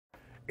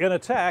An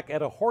attack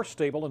at a horse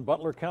stable in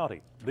Butler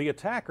County. The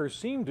attackers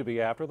seemed to be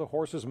after the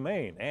horse's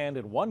mane and,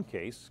 in one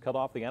case, cut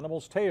off the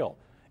animal's tail.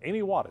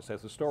 Amy Wattis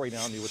has the story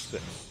now, new at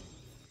 6.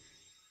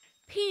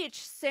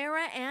 Peach,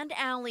 Sarah, and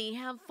Allie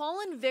have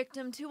fallen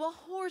victim to a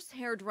horse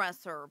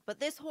hairdresser, but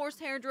this horse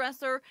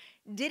hairdresser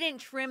didn't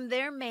trim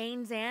their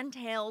manes and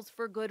tails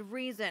for good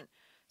reason.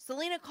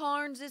 Selena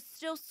Carnes is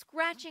still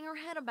scratching her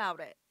head about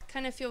it.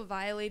 Kind of feel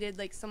violated,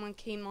 like someone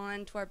came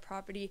on to our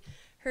property,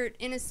 hurt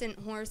innocent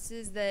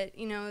horses that,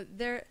 you know,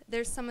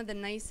 they're some of the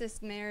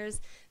nicest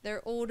mares.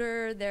 They're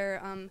older,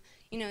 they're,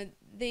 you know,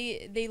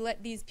 they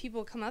let these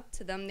people come up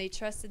to them. They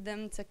trusted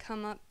them to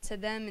come up to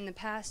them in the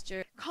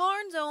pasture.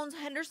 Carnes owns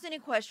Henderson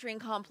Equestrian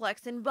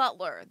Complex in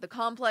Butler. The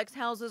complex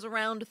houses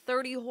around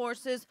 30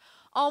 horses,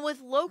 all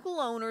with local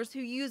owners who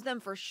use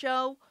them for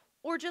show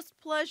or just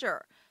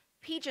pleasure.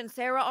 Peach and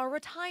Sarah are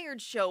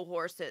retired show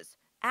horses.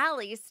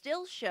 Allie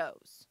still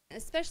shows.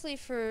 Especially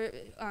for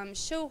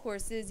show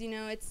horses, you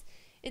know,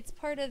 it's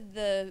part of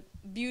the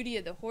beauty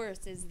of the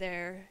horse is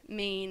their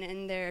mane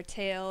and their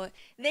tail.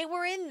 They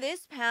were in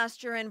this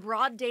pasture in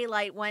broad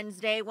daylight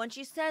Wednesday when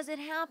she says it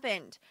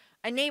happened.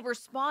 A neighbor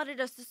spotted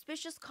a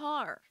suspicious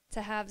car.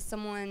 To have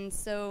someone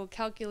so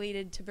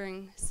calculated to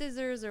bring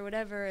scissors or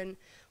whatever, and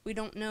we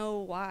don't know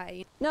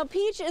why. Now,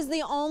 Peach is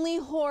the only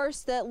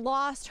horse that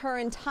lost her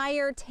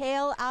entire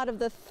tail out of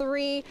the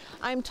 3.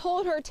 I'm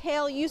told her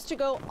tail used to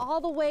go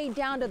all the way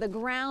down to the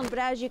ground, but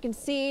as you can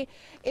see,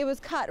 it was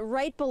cut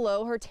right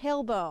below her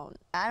tailbone.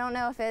 I don't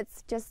know if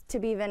it's just to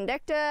be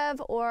vindictive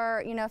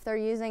or, you know, if they're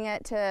using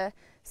it to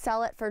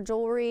sell it for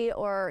jewelry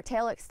or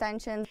tail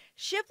extensions.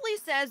 Shipley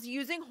says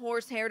using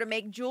horsehair to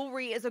make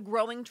jewelry is a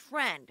growing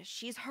trend.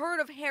 She's heard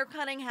of hair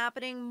cutting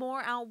happening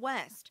more out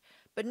west,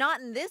 but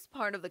not in this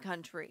part of the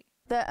country.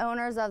 The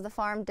owners of the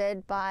farm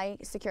did buy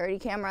security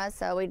cameras,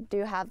 so we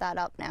do have that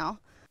up now.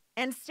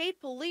 And state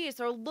police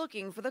are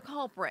looking for the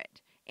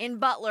culprit. In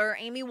Butler,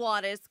 Amy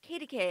Wattis,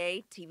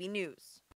 KDKA TV News.